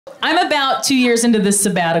I'm about 2 years into this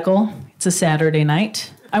sabbatical. It's a Saturday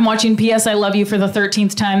night. I'm watching P.S. I Love You for the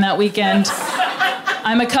 13th time that weekend.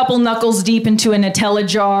 I'm a couple knuckles deep into a Nutella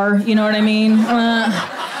jar, you know what I mean?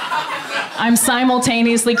 I'm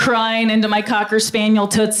simultaneously crying into my Cocker Spaniel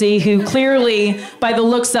Tootsie, who clearly, by the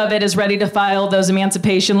looks of it, is ready to file those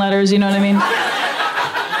emancipation letters, you know what I mean?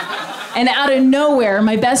 And out of nowhere,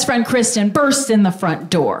 my best friend Kristen bursts in the front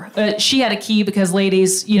door. She had a key because,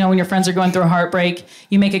 ladies, you know, when your friends are going through a heartbreak,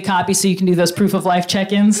 you make a copy so you can do those proof of life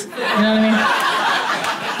check-ins. You know what I mean?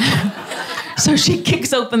 So she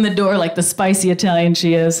kicks open the door like the spicy Italian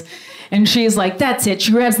she is. And she's like, that's it.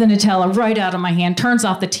 She grabs the Nutella right out of my hand, turns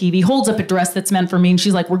off the TV, holds up a dress that's meant for me, and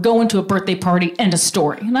she's like, we're going to a birthday party, end of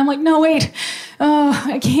story. And I'm like, no, wait.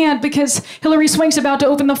 I can't, because Hillary Swank's about to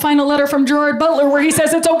open the final letter from Gerard Butler where he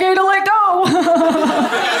says it's okay to let go.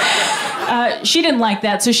 She didn't like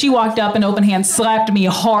that, so she walked up and open hand slapped me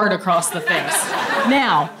hard across the face.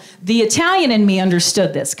 Now, the Italian in me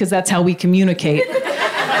understood this, because that's how we communicate.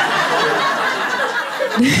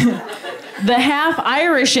 The half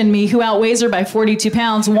Irish in me, who outweighs her by 42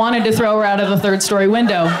 pounds, wanted to throw her out of the third-story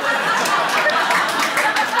window.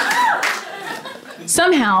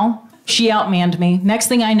 Somehow, she outmanned me. Next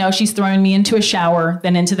thing I know, she's throwing me into a shower,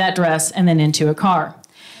 then into that dress, and then into a car.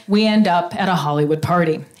 We end up at a Hollywood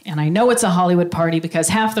party. And I know it's a Hollywood party because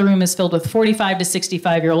half the room is filled with 45 to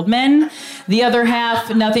 65-year-old men. The other half,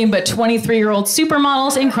 nothing but 23-year-old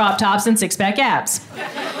supermodels in crop tops and six-pack abs.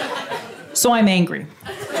 So I'm angry.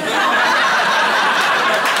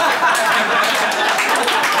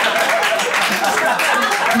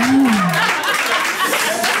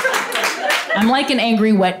 I'm like an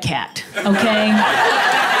angry wet cat, okay?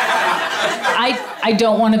 I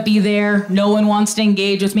don't want to be there. No one wants to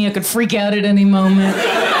engage with me. I could freak out at any moment.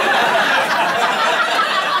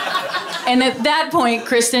 And at that point,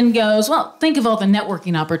 Kristen goes, well, think of all the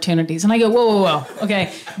networking opportunities. And I go, whoa,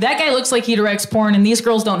 okay. That guy looks like he directs porn, and these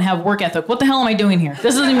girls don't have work ethic. What the hell am I doing here?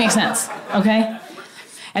 This doesn't make sense, okay?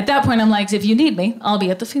 At that point, I'm like, if you need me, I'll be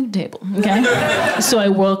at the food table, okay? So I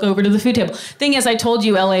walk over to the food table. Thing is, I told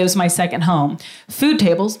you LA was my second home. Food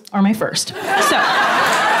tables are my first. So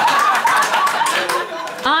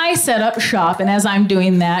I set up shop, and as I'm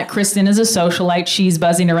doing that, Kristen is a socialite. She's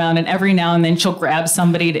buzzing around, and every now and then she'll grab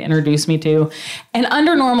somebody to introduce me to. And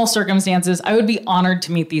under normal circumstances, I would be honored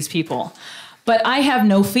to meet these people. But I have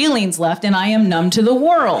no feelings left, and I am numb to the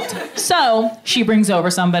world. So she brings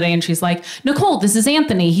over somebody, and she's like, Nicole, this is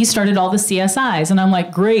Anthony. He started all the CSIs. And I'm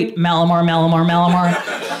like, great, Malamar.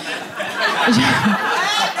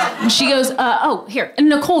 And she goes, oh, here. And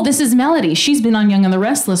Nicole, this is Melody. She's been on Young and the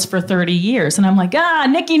Restless for 30 years. And I'm like,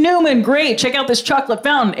 Nikki Newman, great. Check out this chocolate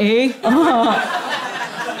fountain, eh?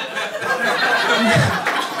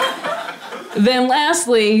 Then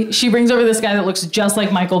lastly, she brings over this guy that looks just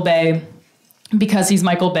like Michael Bay. Because he's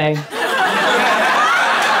Michael Bay.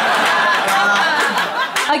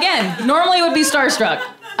 Again, normally it would be starstruck.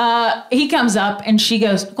 He comes up and she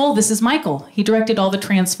goes, oh, this is Michael. He directed all the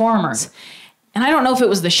Transformers. And I don't know if it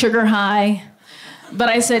was the sugar high, but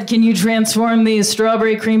I said, can you transform these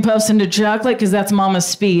strawberry cream puffs into chocolate? Because that's Mama's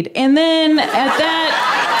speed. And then at that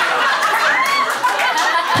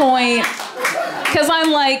point, because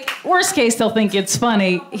I'm like, worst case, they'll think it's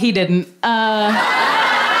funny. He didn't.